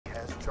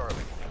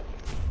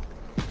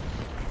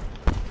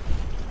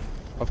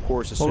Of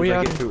course, as What soon we as I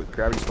had? get to it,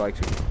 gravity spikes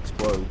it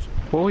explodes.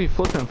 What are we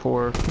flipping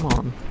for? Come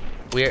on.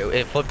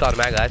 It flipped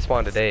automatically. I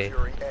spawned today.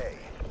 Securing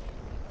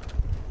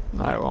A.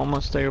 Alright, well, I'm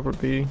gonna stay over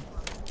B.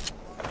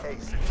 A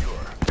secure.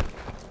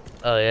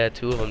 Oh yeah,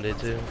 2 of them did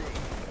too.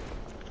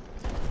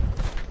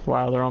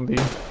 Wow, they're on B.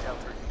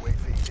 Counter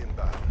UAV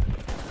inbound.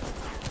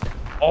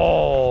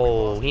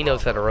 Oh, he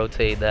knows how to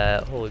rotate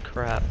that. Holy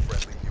crap.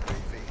 Friendly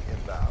UAV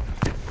inbound.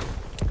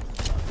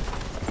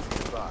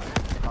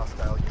 Advised.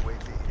 Hostile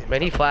UAV inbound.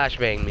 Man, he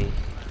flashbanged me.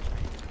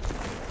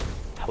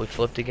 We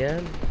flipped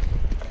again?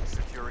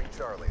 Securing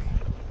Charlie.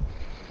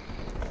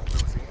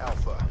 Losing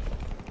Alpha.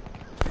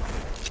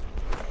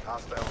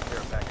 Hostile care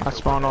package. I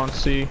spawned on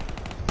C.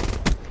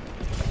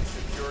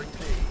 Securing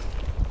B.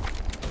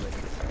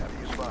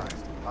 Be advised.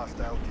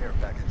 Hostile care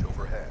package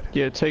overhead.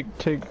 Yeah, take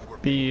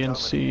B and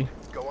C.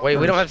 Go on Wait,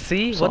 we don't first. have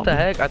C? What Something. the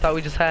heck? I thought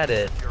we just had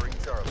it. Securing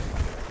Charlie.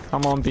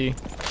 I'm on B.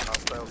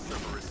 Hostile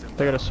Cerberus They got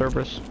a inbound.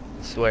 Cerberus.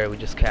 Swear we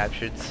just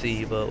captured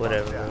C, but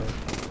whatever. Man.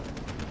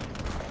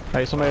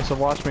 Hey, somebody said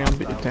watch me on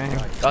B. Dang.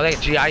 Oh, they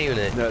got GI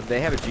unit No,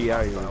 they have a GI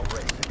unit. Hostile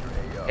Wraith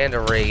in your AO. and a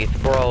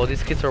Wraith. Bro,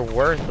 these kids are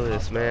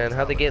worthless, man.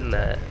 How they getting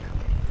that?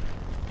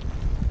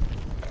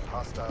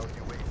 Hostile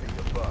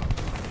UAV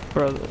above.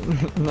 Bro,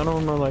 none of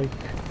them are like,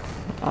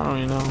 I don't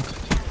even know.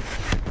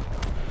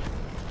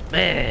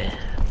 Man.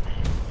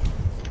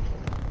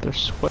 They're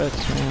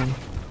sweats, man.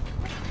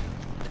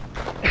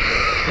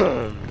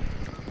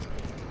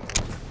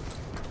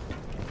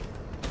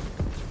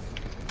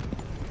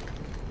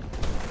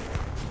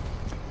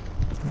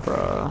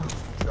 Bruh.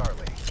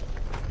 Charlie.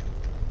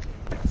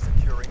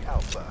 Securing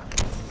Alpha.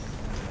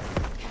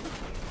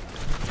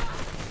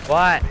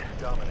 What?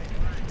 Dominate.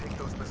 Take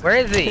those positions. Where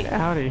is he? Get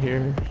out of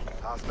here.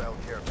 Hostile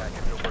care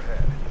package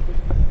overhead.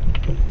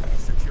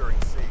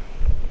 Securing C.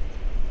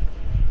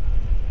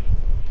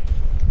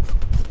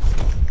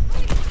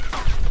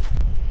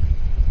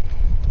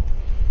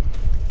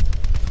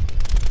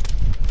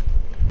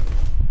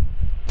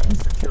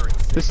 Securing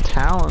C. This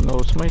Talon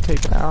though, somebody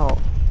take it out.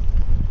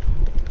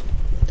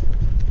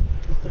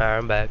 Alright,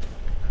 I'm back.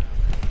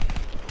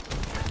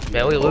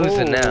 Man, we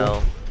losing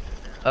now.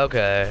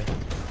 Okay.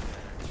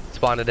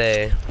 Spawn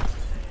today.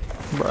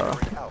 Bruh.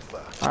 Securing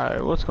Alpha.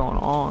 Alright, what's going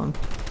on?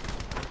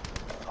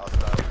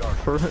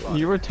 Hostile guard.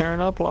 You were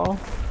tearing up, Law?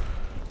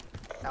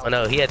 Oh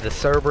no, he had the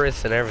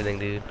Cerberus and everything,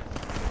 dude.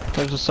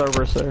 There's a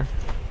Cerberus there.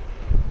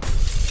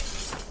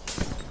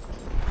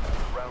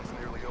 Round's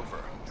nearly over.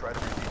 Try to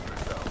redeem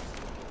yourself.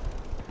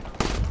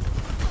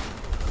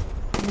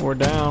 We're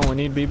down, we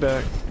need B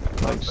back.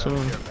 Like Hostile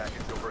soon. care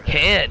package overhead.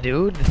 Can't,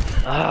 dude.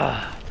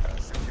 Ah.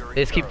 Securing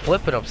They just keep Charlie.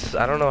 flipping them.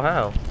 I don't know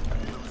how.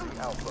 Losing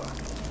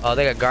Alpha. Oh,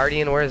 they got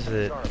Guardian. Where is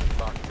it? Charlie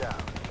locked down.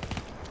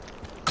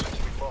 We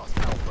lost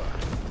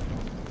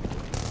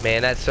Alpha.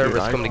 Man, that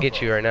Cerberus I- coming to get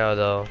you right now,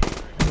 though.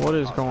 What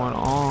is going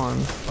on?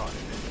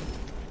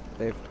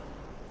 They've,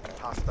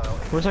 Hostile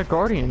Where's that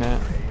Guardian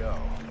at? AO.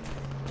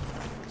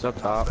 it's up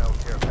top.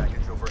 Hostile care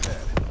package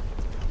overhead.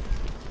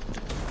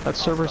 That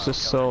Cerberus is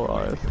so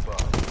alive.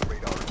 Above.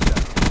 Radar is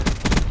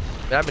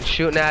down. Man, I've been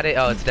shooting at it.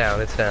 Oh, it's down.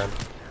 It's down.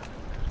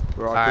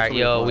 We're all Alright, quickly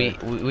yo,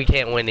 play. we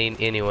can't win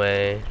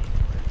anyway.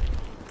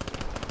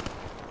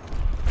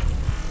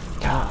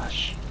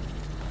 Gosh.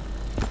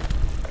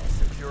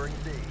 Securing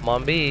B. Come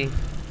on, B. Be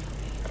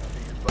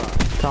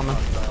advised. Coming.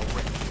 Hostile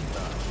Wraith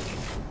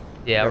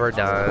inbound. Yeah, we're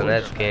done.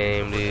 That's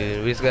game,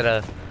 dude. We just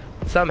gotta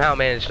somehow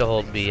manage to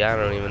hold B. I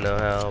don't even know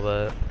how,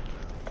 but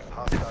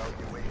Hostile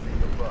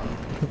UAV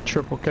above.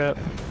 Triple cap.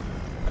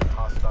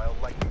 Hostile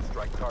lightning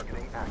strike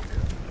targeting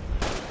active.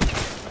 Be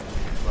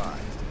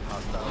advised.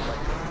 Hostile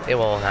lightning. it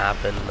won't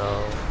happen,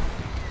 though.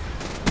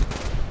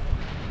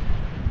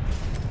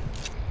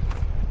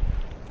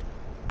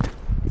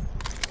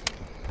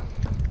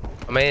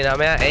 I mean,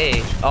 I'm at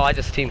A. Oh, I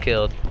just team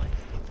killed. Be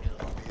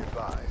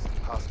advised.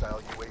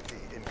 Hostile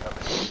UAV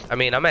incoming. I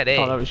mean, I'm at A.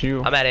 Oh, that was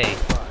you. I'm at A.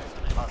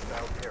 Advised.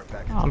 Hostile care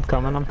package. I'm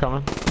coming, I'm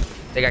coming.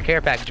 They got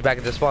care package back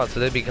at the spawn, so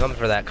they'd be coming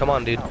for that. Come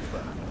on, dude.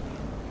 Alpha.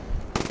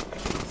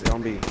 They're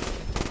on B.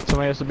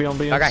 Somebody has to be on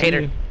B and I got C.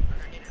 hater.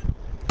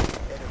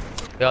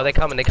 Yo, they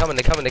coming. A secure.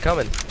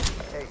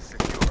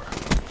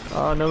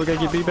 Oh no, we gotta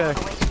get B back.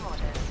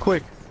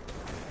 Quick.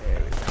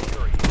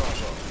 Securing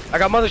Bravo. I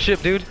got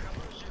mothership, dude.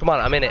 Come on,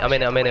 I'm in it.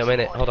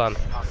 Hold on.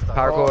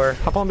 Power core.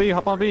 Hop on B,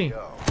 hop on B.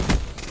 Go.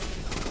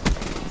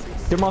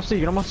 Get him off C,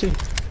 get him off C.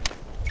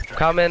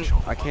 Coming.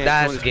 I can't.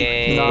 That's join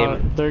game. No,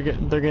 they're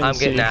getting I'm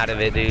C. getting out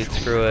of it, dude.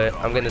 Screw it.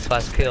 I'm getting this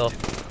last kill.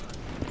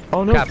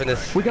 Oh no, Capping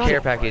this we got care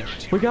it.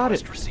 package. We got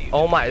it.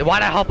 Oh my,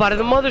 why'd I hop out of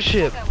the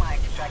mothership?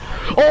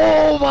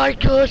 Oh my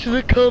gosh,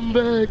 the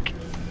comeback.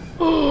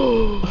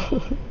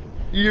 Oh,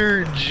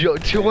 you're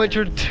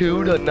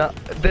 202 to not.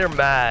 They're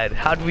mad.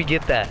 How did we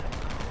get that?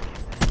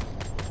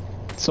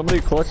 Somebody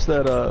clutched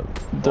that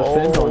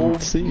defend on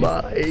C. my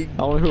I don't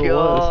know who it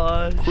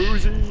was. gosh.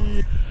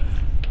 Cruising.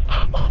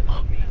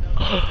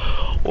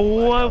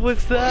 What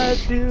was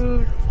that,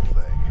 dude?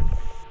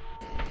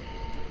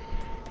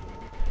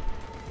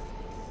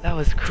 That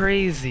was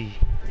crazy.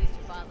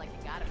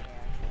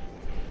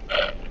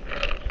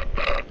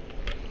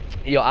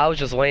 Yo, I was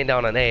just laying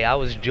down on A. I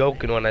was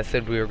joking when I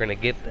said we were gonna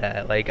get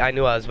that. Like, I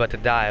knew I was about to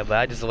die, but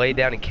I just laid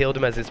down and killed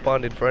him as it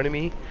spawned in front of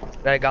me.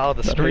 And I got all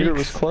the That hater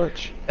was streaks.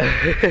 clutch.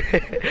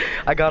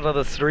 I got all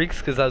the streaks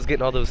because I was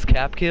getting all those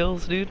cap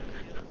kills, dude.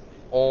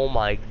 Oh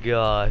my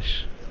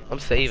gosh. I'm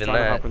saving Trying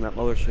to that. hop in that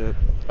mothership.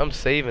 I'm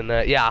saving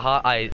that. Yeah, I